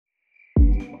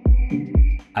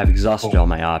I've exhausted all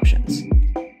my options.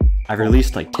 I've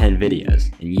released like 10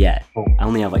 videos, and yet, I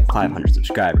only have like 500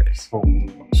 subscribers.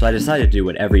 So I decided to do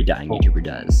what every dying YouTuber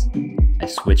does. I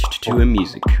switched to a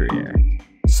music career.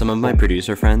 Some of my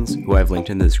producer friends, who I've linked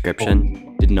in the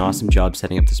description, did an awesome job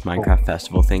setting up this Minecraft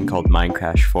festival thing called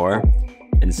Minecrash 4,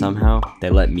 and somehow, they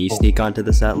let me sneak onto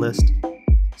the set list.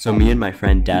 So me and my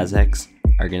friend Dazzx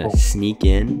are gonna sneak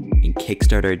in and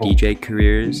kickstart our DJ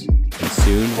careers, and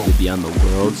soon we'll be on the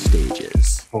world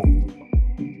stages.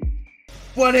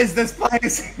 What is this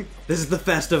place? This is the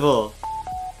festival!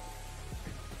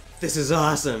 This is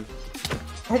awesome!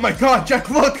 Oh my god, Jack,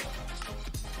 look!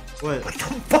 What? What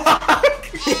the fuck?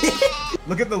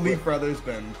 Look at the Leaf Brothers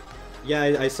bin.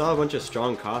 Yeah, I saw a bunch of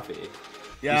strong coffee.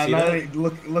 Yeah, you see that?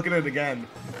 Look at it again.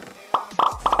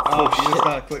 Oh, you just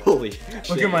gotta click. Holy Look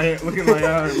shit. at my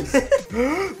arms.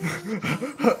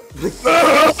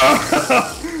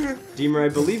 Deemer, I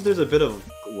believe there's a bit of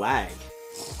lag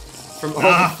from all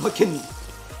the fucking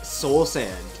soul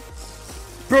sand.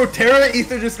 Bro,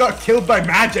 Terraether just got killed by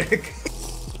magic.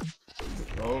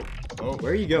 Oh.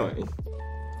 Where are you going?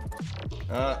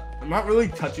 I'm not really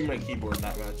touching my keyboard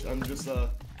that much. I'm just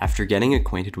After getting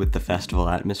acquainted with the festival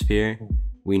atmosphere,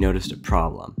 we noticed a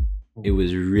problem. It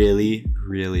was really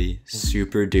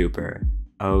super duper,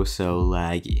 oh so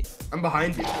laggy. I'm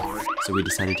behind you. So we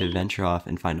decided to venture off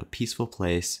and find a peaceful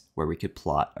place where we could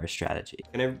plot our strategy.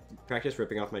 Can I practice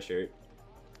ripping off my shirt?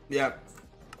 Yeah.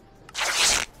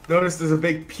 Notice there's a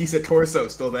big piece of torso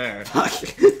still there.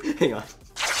 Hang on.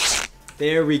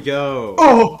 There we go.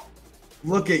 Oh!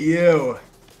 Look at you.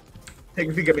 Take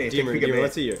a peek at me. Deemer,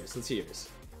 let's see yours. Let's see yours.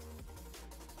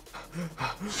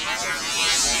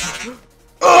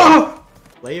 Oh!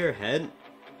 Lay your head.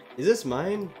 Is this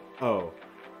mine? Oh.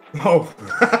 Oh.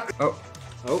 Oh.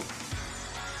 Oh.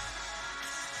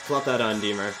 Flop that on,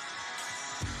 Deemer.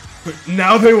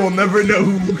 Now they will never know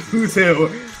who's who.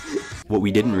 What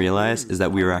we didn't realize is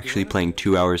that we were actually playing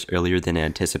 2 hours earlier than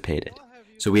anticipated.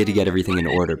 So we had to get everything in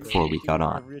order before we got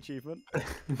on.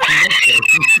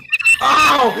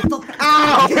 Ow!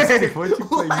 Ow!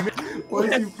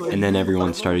 And then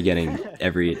everyone started getting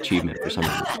every achievement for some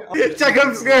reason. Jack,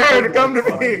 I'm scared! Come to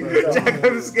me! Jack,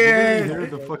 I'm scared!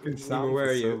 The fucking sound. Where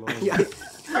are you? I'm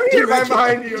here right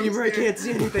behind you! Deemer, I can't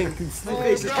see anything. My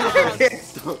face is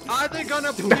covered. Are they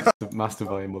gonna be The master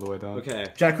volume all the way down. Okay.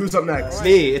 Jack, who's up next?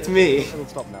 It's me. It'll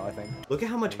stop now, I think. Look at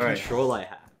how much Alright. control I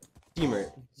have.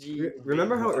 Deemer,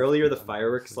 remember how earlier the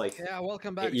fireworks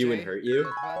welcome back, hit you and Jay. hurt you?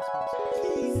 Ow!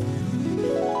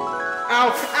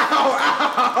 Ow!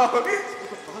 Ow!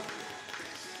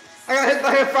 I got hit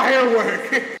by a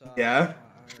firework! Yeah?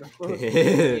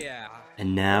 Yeah.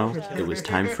 And now, it was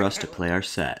time for us to play our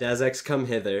set. Dazzx, come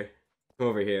hither. Come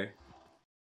over here.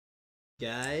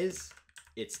 Guys,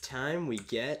 it's time we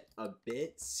get a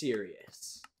bit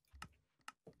serious.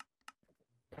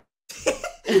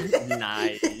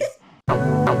 Nice.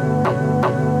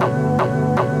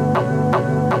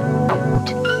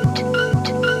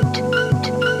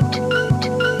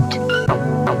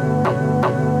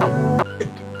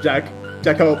 Jack,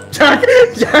 help! Jack!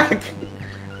 Jack!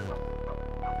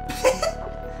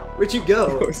 Where'd you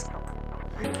go?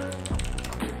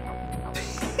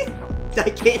 I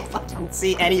can't fucking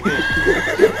see anything.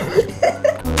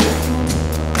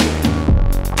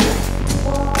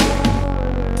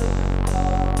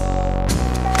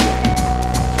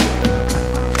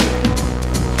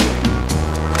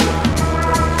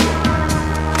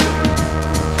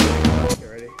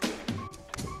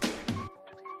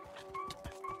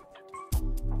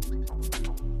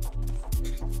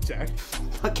 Jack.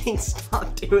 Fucking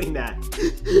stop doing that.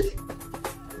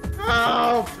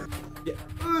 Help! Yeah.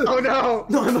 Oh no!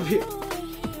 No, I'm up here.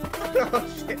 Oh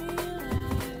shit.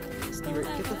 Stever,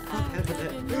 get the fuck out of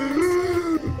there.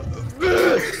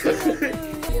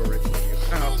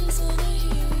 Ow.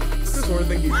 What's this one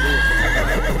thing he's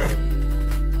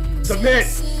doing? Submit!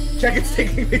 Jack, it's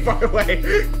taking me far away!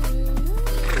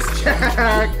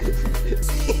 Jack!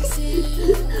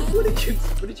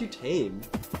 What did you tame?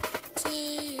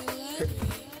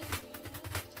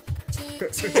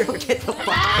 Get the fuck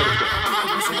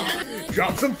out of here.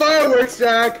 Drop some fireworks,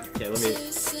 Jack! Okay, let me.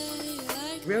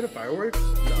 Do we have a fireworks?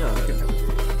 No, we can have it.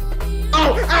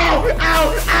 Ow! Ow! Ow!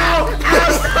 Ow! Ow!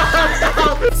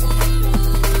 Stop! Stop!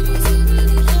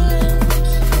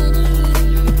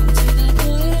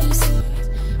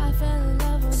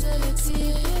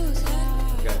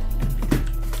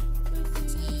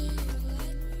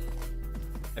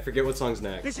 I forget what song's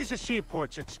next. This is a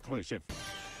Shearports exclusive.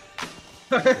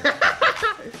 How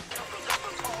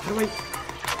do I...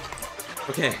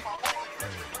 Okay.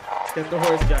 Get the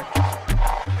horse, Jack.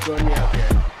 Join me out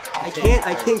here. I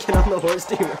can't get on the horse,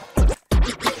 Deemer.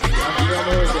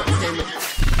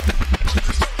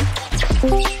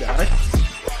 Jack?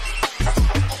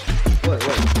 What?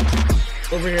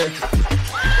 Over here.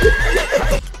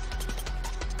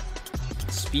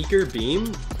 Speaker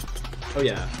beam? Oh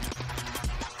yeah.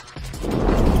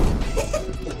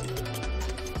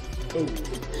 Oh,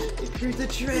 Through the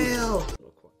trail!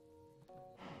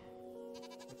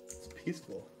 it's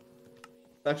peaceful.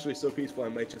 Actually, so peaceful I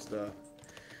might just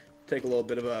take a little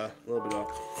bit of me.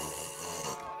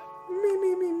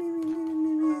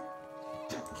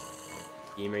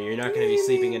 Deemer, you're not gonna be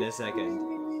sleeping in a second.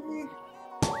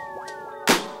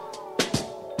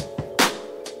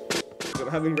 I'm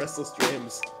having restless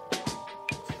dreams.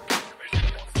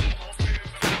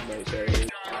 Night berries.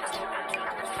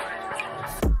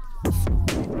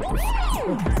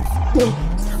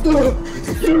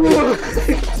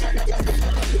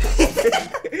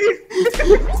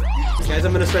 Guys,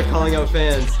 I'm gonna start calling out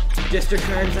fans. District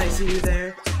Crimes, I see you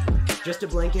there. Just a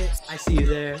Blanket, I see you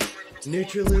there.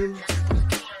 Neutroloom.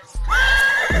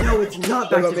 No, it's not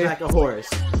back to back a horse.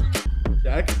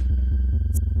 Jack?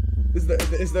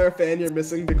 Is there a fan you're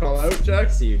missing to call out, Jack?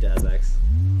 See you, Dazzx.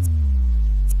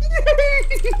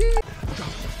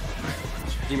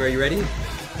 Deemer, are you ready?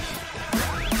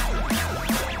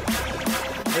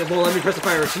 Hey, well, let me press the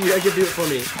fire. So you guys can do it for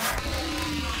me.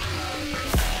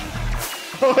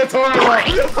 Oh, it's horrible!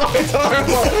 Oh, it's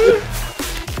horrible!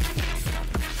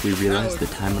 We realized the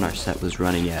time on our set was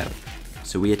running out,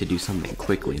 so we had to do something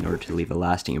quickly in order to leave a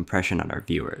lasting impression on our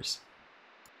viewers.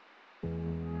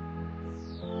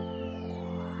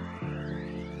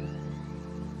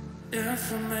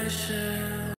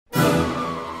 Information.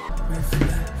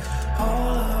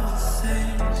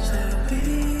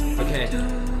 Okay,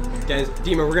 guys,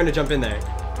 Deemer, we're gonna jump in there.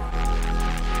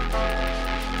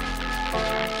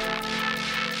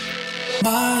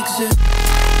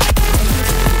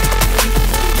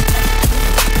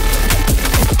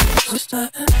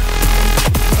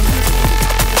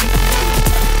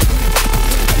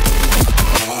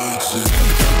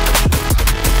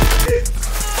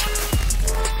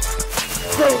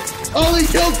 Bro, Ollie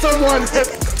killed someone!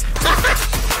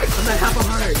 I'm at half a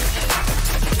heart.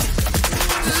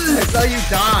 That's how you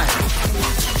die.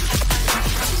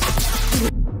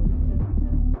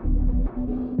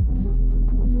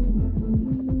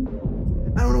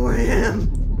 I don't know where I am.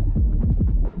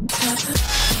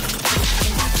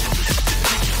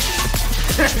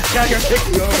 Jack, you're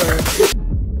taking over.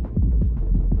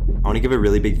 I want to give a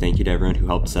really big thank you to everyone who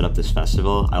helped set up this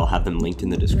festival. I'll have them linked in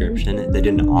the description. They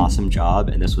did an awesome job,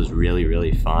 and this was really,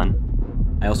 really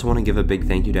fun. I also want to give a big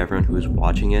thank you to everyone who was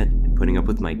watching it and putting up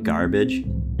with my garbage.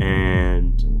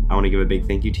 And I want to give a big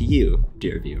thank you to you,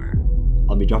 dear viewer.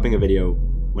 I'll be dropping a video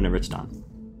whenever it's done.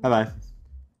 Bye-bye.